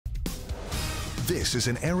This is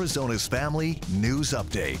an Arizona's Family News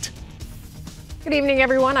Update. Good evening,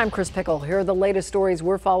 everyone. I'm Chris Pickle. Here are the latest stories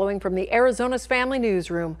we're following from the Arizona's Family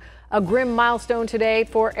Newsroom. A grim milestone today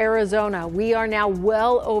for Arizona. We are now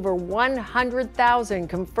well over 100,000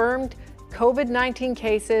 confirmed COVID-19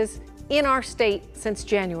 cases in our state since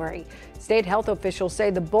January. State health officials say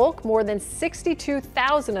the bulk, more than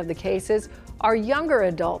 62,000 of the cases, are younger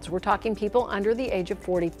adults. We're talking people under the age of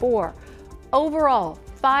 44. Overall,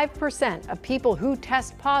 5% of people who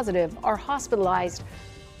test positive are hospitalized.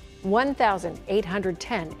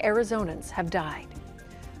 1,810 Arizonans have died.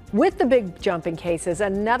 With the big jump in cases,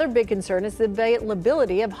 another big concern is the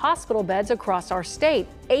availability of hospital beds across our state.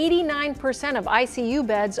 89% of ICU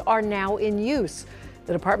beds are now in use.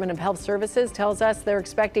 The Department of Health Services tells us they're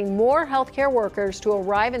expecting more healthcare workers to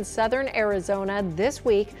arrive in southern Arizona this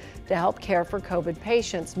week to help care for COVID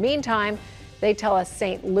patients. Meantime, they tell us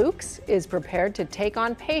St. Luke's is prepared to take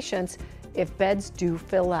on patients if beds do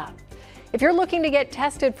fill up. If you're looking to get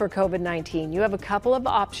tested for COVID-19, you have a couple of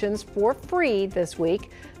options for free this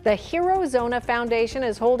week. The Arizona Foundation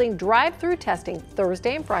is holding drive-through testing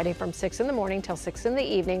Thursday and Friday from 6 in the morning till 6 in the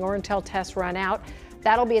evening or until tests run out.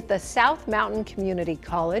 That'll be at the South Mountain Community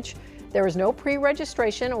College. There is no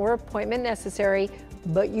pre-registration or appointment necessary,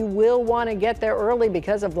 but you will want to get there early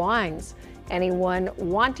because of lines. Anyone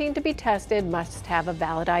wanting to be tested must have a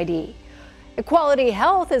valid ID. Equality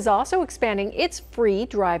Health is also expanding its free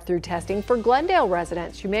drive-through testing for Glendale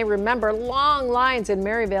residents. You may remember long lines in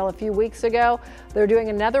Maryvale a few weeks ago. They're doing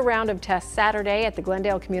another round of tests Saturday at the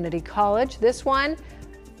Glendale Community College. This one,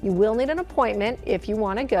 you will need an appointment if you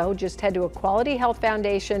want to go. Just head to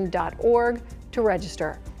equalityhealthfoundation.org to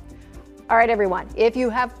register. All right, everyone, if you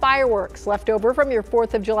have fireworks left over from your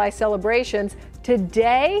 4th of July celebrations,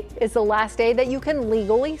 today is the last day that you can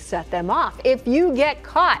legally set them off. If you get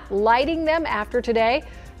caught lighting them after today,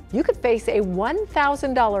 you could face a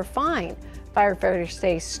 $1,000 fine. Firefighters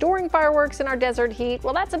say storing fireworks in our desert heat,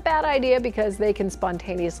 well, that's a bad idea because they can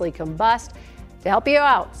spontaneously combust. To help you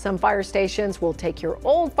out, some fire stations will take your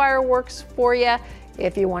old fireworks for you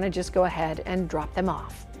if you want to just go ahead and drop them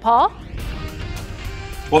off. Paul?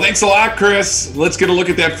 Well, thanks a lot, Chris. Let's get a look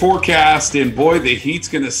at that forecast. And boy, the heat's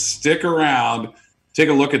going to stick around. Take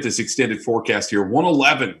a look at this extended forecast here.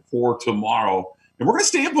 111 for tomorrow. And we're going to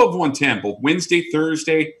stay above 110 both Wednesday,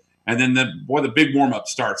 Thursday, and then the big warm-up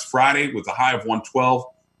starts Friday with a high of 112,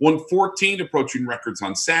 114 approaching records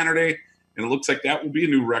on Saturday. And it looks like that will be a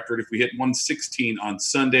new record if we hit 116 on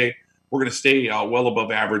Sunday. We're going to stay well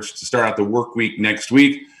above average to start out the work week next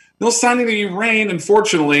week. No sign of any rain,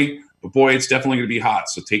 unfortunately. But boy, it's definitely going to be hot,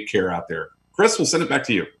 so take care out there. Chris, we'll send it back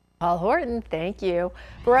to you. Paul Horton, thank you.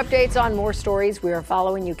 For updates on more stories we are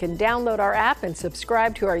following, you can download our app and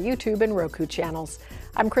subscribe to our YouTube and Roku channels.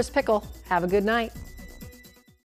 I'm Chris Pickle. Have a good night.